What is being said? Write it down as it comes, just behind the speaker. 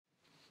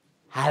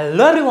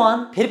Hello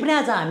everyone, फेरि पनि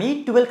आज हामी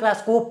 12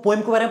 क्लासको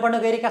पोएमको बारेमा पढ्न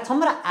गइरहेका छौं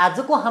र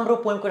आजको हाम्रो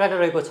पोएमको टाइटल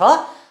रहेको छ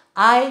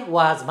I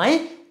was my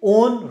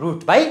own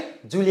route by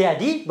जुलिया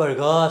डी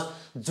बर्गस।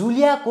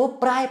 जुलियाको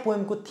प्राय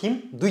पोएमको थीम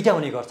दुईटा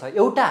हुने गर्छ,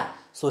 एउटा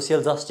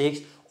सोशल जस्टिस,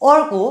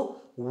 अर्को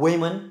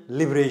वुमेन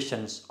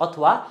लिबरेशन्स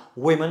अथवा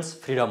वुमेन्स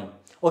फ्रिडम।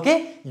 ओके,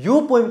 यो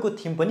पोएमको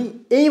थीम पनि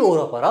यही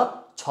वरपर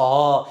छ।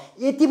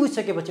 यति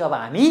बुझिसकेपछि अब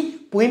हामी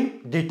पोएम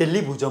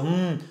डिटेलली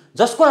बुझौं,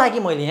 जसको लागि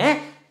मैले यहाँ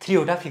 3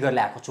 वटा फिगर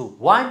ल्याएको छु,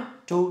 1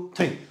 2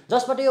 3,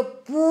 जसबाट यो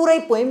पुरै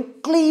पोएम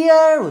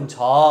क्लियर हुन्छ।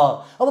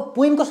 अब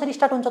पोएम कसरी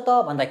स्टार्ट हुन्छ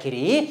त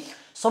भन्दाखेरि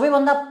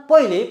सबैभन्दा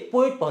पहिले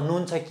पोएट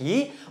भन्नुहुन्छ कि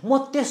म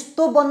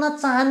त्यस्तो बन्न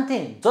चाहन्थे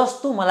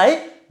जस्तो मलाई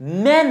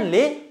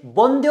म्यानले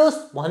बन्दियोस्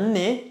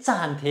भन्ने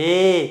चाहन्थे।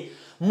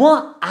 म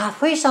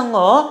आफैसँग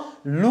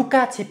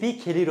लुकाछिपी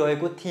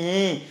खेलिरहेको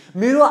थिएँ,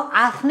 मेरो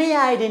आफ्नै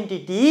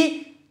आइडेन्टिटी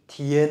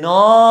थिएन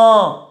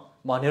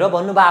भनेर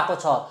भन्नुभएको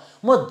छ।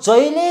 म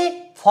जहिले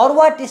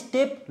फरवर्ड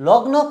स्टेप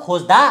लग्न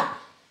खोज्दा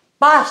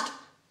past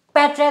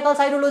patriarchal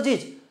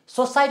ideologies,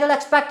 societal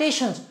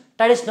expectations,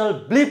 traditional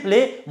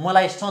बिलिफले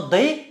मलाई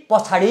सधैँ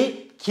पछाडि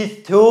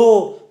खिच्थ्यो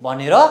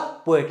भनेर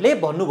पोएटले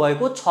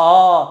भन्नुभएको छ।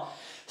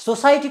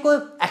 सोसाइटीको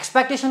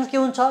एक्सपेक्टेसन्स के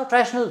हुन्छ,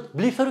 ट्रेडिसनल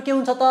बिलिफहरू के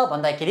हुन्छ त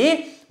भन्दाखेरि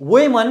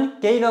वुमेन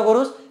केही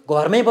नगरोस्,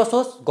 घरमै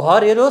बसोस्,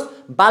 घर हेरोस्,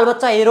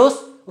 बालबच्चा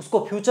हेरोस्, उसको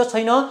फ्युचर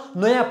छैन,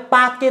 नयाँ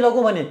पाथ के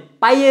लगौँ भने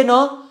पाइएन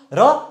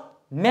र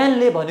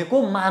म्यानले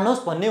भनेको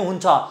मानोस् भन्ने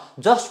हुन्छ,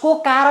 जसको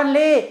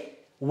कारणले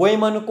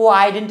वुमेनको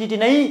आइडेन्टिटी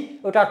नै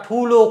एउटा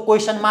ठुलो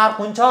क्वेसन मार्क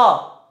हुन्छ।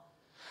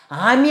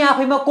 हामी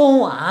आफैमा को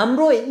हौं,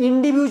 हाम्रो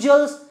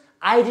इन्डिभिजुअल्स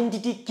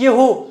आइडेन्टिटी के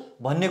हो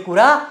भन्ने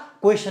कुरा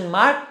क्वेसन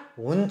मार्क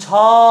हुन्छ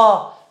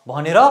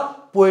भनेर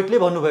पोएटले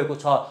भन्नुभएको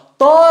छ।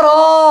 तर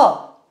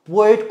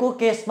पोएटको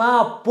केसमा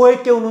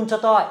पोएट के हुनुहुन्छ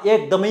त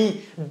एकदमै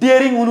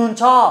डेयरिङ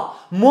हुनुहुन्छ।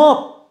 म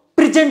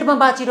प्रेजेन्टमा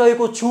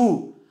बाँचिरहेको छु,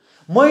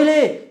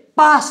 मैले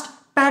past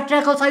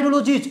patriarchal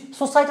ideologies,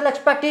 societal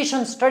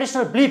expectations,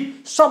 traditional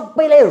belief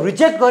सबैलाई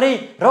रिजेक्ट गरेँ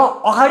र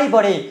अगाडि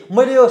बढेँ।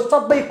 मैले यो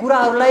सबै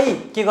कुराहरूलाई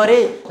के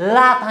गरेँ,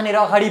 लात हानेर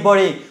अगाडि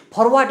बढेँ,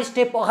 फरवर्ड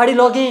स्टेप अगाडि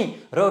लगेँ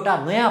र एउटा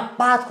नयाँ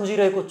पाथ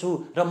खोजिरहेको छु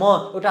र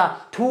म एउटा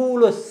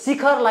ठुलो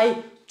शिखरलाई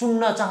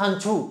चुम्न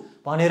चाहन्छु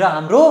भनेर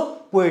हाम्रो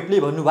पोएटले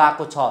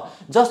भन्नुभएको छ,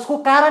 जसको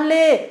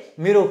कारणले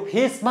मेरो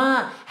फेसमा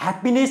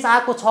ह्याप्पिनेस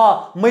आएको छ,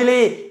 मैले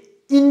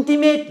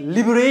इन्टिमेट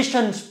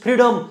लिबरेसन्स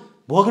फ्रिडम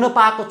भोग्न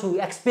पाएको छु,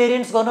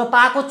 एक्सपिरियन्स गर्न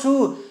पाएको छु।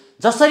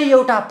 जसरी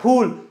एउटा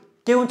फुल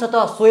के हुन्छ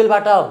त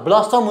सोइलबाट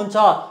ब्लसम हुन्छ,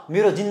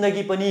 मेरो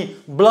जिन्दगी पनि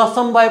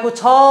ब्लसम भएको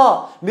छ,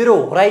 मेरो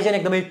होराइजन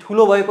एकदमै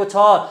ठुलो भएको छ,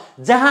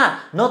 जहाँ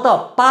न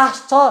त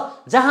पास्ट छ,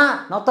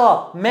 जहाँ न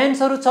त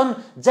मेन्सहरू छन्,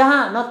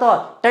 जहाँ न त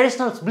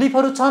ट्रेडिसनल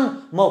बिलिफहरू छन्,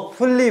 म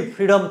फुल्ली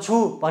फ्रिडम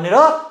छु भनेर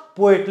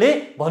पोएटले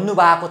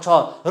भन्नुभएको छ।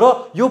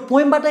 र यो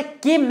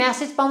पोएमबाट के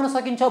मेसेज पाउन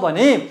सकिन्छ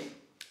भने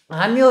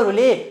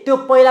हामीहरूले त्यो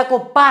पहिलाको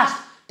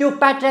पास्ट, त्यो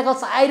प्याट्रियार्कल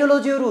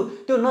आइडियोलोजीहरू,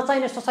 त्यो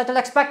नचाहिने सोसाइटल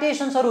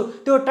एक्सपेक्टेसन्सहरू,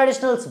 त्यो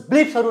ट्रेडिसनल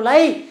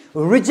बिलिफ्सहरूलाई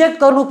रिजेक्ट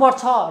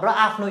गर्नुपर्छ र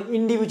आफ्नो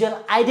इन्डिभिजुअल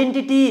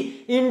आइडेन्टिटी,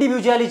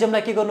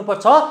 इन्डिभिजुअलिजमलाई के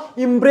गर्नुपर्छ,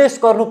 इम्ब्रेस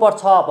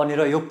गर्नुपर्छ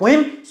भनेर यो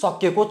पोएम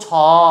सकिएको छ।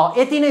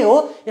 यति नै हो,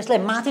 यसलाई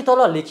माथि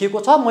तल लेखिएको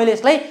छ, मैले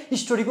यसलाई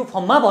स्टोरीको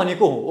फर्ममा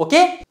भनेको हो।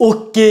 ओके,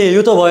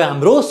 यो त भयो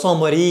हाम्रो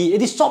समरी।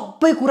 यदि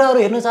सबै कुराहरू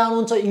हेर्न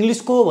चाहनुहुन्छ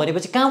इङ्ग्लिसको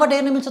भनेपछि कहाँबाट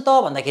हेर्न मिल्छ त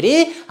भन्दाखेरि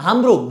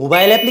हाम्रो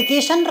मोबाइल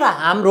एप्लिकेसन र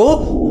हाम्रो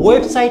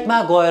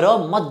वेबसाइटमा गएर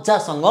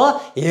मजासँग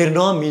हेर्न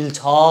मिल्छ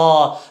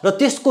र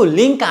त्यसको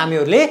लिङ्क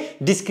हामीहरूले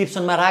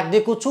डिस्क्रिप्सनमा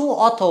राखिदिएको छु,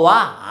 अथवा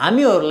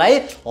हामीहरूलाई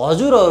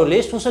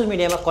हजुरहरूले सोशल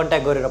मिडियामा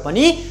कन्ट्याक्ट गरेर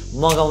पनि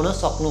मगाउन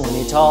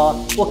सक्नुहुनेछ।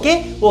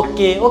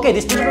 Okay,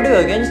 this is today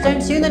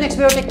again, C you in the next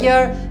video, take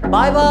care,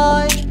 bye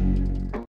bye.